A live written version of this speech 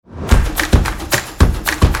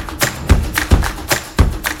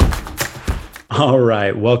All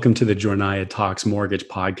right. Welcome to the Jornaya Talks Mortgage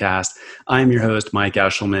podcast. I'm your host, Mike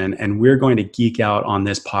Eshelman, and we're going to geek out on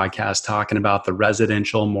this podcast talking about the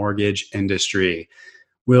residential mortgage industry.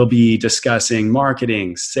 We'll be discussing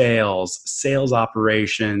marketing, sales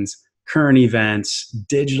operations, current events,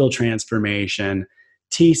 digital transformation,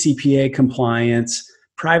 TCPA compliance,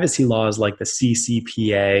 privacy laws like the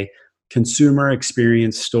CCPA, consumer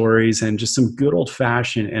experience stories, and just some good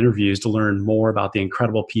old-fashioned interviews to learn more about the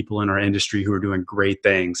incredible people in our industry who are doing great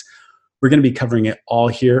things. We're going to be covering it all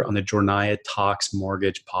here on the Jornaya Talks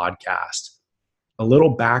Mortgage podcast. A little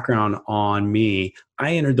background on me.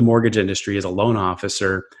 I entered the mortgage industry as a loan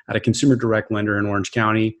officer at a consumer direct lender in Orange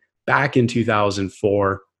County back in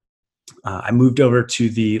 2004. I moved over to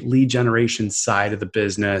the lead generation side of the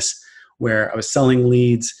business where I was selling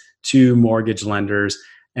leads to mortgage lenders,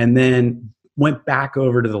 and then went back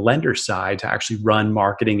over to the lender side to actually run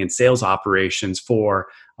marketing and sales operations for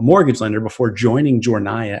a mortgage lender before joining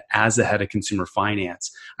Jornaya as the head of consumer finance.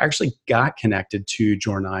 I actually got connected to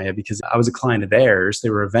Jornaya because I was a client of theirs. They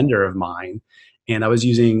were a vendor of mine, and I was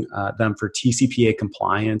using them for TCPA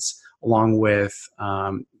compliance, along with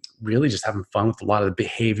really just having fun with a lot of the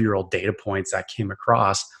behavioral data points that came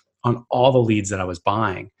across on all the leads that I was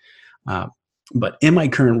buying. But in my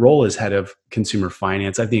current role as head of consumer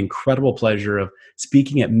finance, I have the incredible pleasure of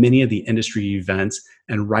speaking at many of the industry events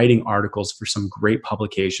and writing articles for some great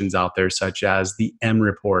publications out there, such as the M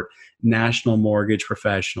Report, National Mortgage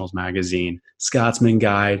Professionals Magazine, Scotsman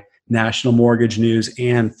Guide, National Mortgage News,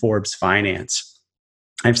 and Forbes Finance.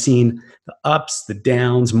 I've seen the ups, the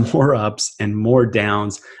downs, more ups and more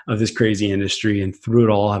downs of this crazy industry. And through it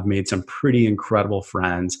all, I've made some pretty incredible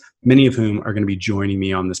friends, many of whom are going to be joining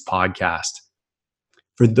me on this podcast.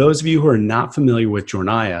 For those of you who are not familiar with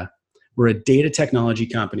Jornaya, we're a data technology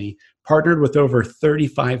company partnered with over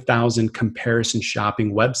 35,000 comparison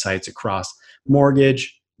shopping websites across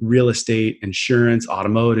mortgage, real estate, insurance,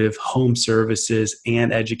 automotive, home services,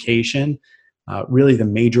 and education. Really, the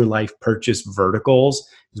major life purchase verticals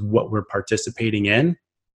is what we're participating in.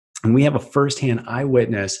 And we have a firsthand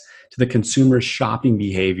eyewitness to the consumer shopping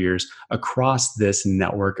behaviors across this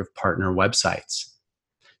network of partner websites.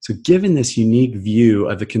 So given this unique view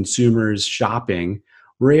of the consumer's shopping,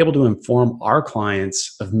 we're able to inform our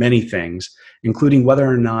clients of many things, including whether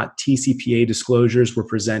or not TCPA disclosures were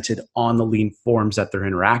presented on the lien forms that they're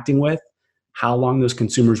interacting with, how long those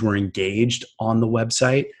consumers were engaged on the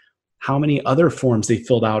website, how many other forms they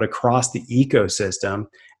filled out across the ecosystem,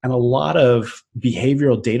 and a lot of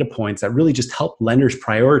behavioral data points that really just help lenders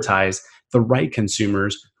prioritize the right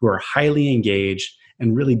consumers who are highly engaged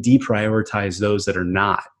and really deprioritize those that are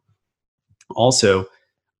not. Also,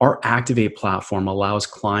 our Activate platform allows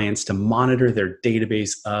clients to monitor their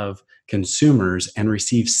database of consumers and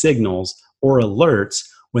receive signals or alerts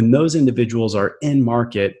when those individuals are in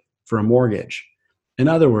market for a mortgage. In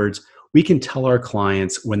other words, we can tell our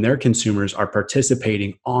clients when their consumers are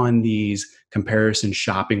participating on these comparison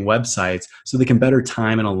shopping websites so they can better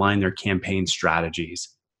time and align their campaign strategies.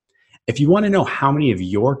 If you want to know how many of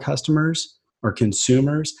your customers or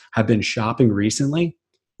consumers have been shopping recently,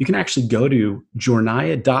 you can actually go to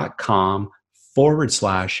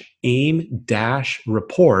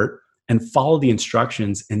jornaya.com/aim-report and follow the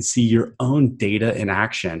instructions and see your own data in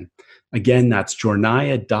action. Again, that's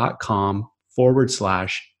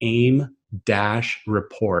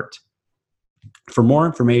jornaya.com/aim-report. For more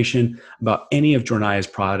information about any of Jornaya's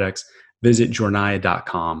products, visit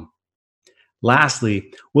jornaya.com.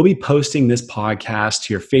 Lastly, we'll be posting this podcast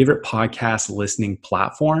to your favorite podcast listening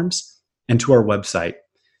platforms and to our website.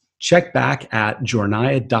 Check back at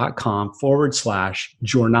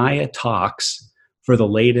jornaya.com/Jornaya Talks for the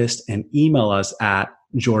latest and email us at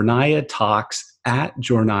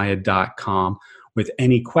jornayatalks@jornaya.com with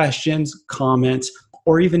any questions, comments,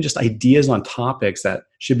 or even just ideas on topics that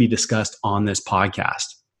should be discussed on this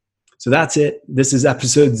podcast. So that's it. This is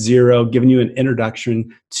episode 0, giving you an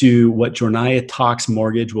introduction to what Jornaya Talks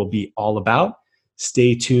Mortgage will be all about.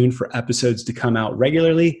 Stay tuned for episodes to come out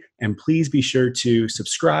regularly, and please be sure to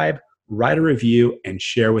subscribe, write a review, and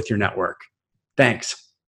share with your network. Thanks.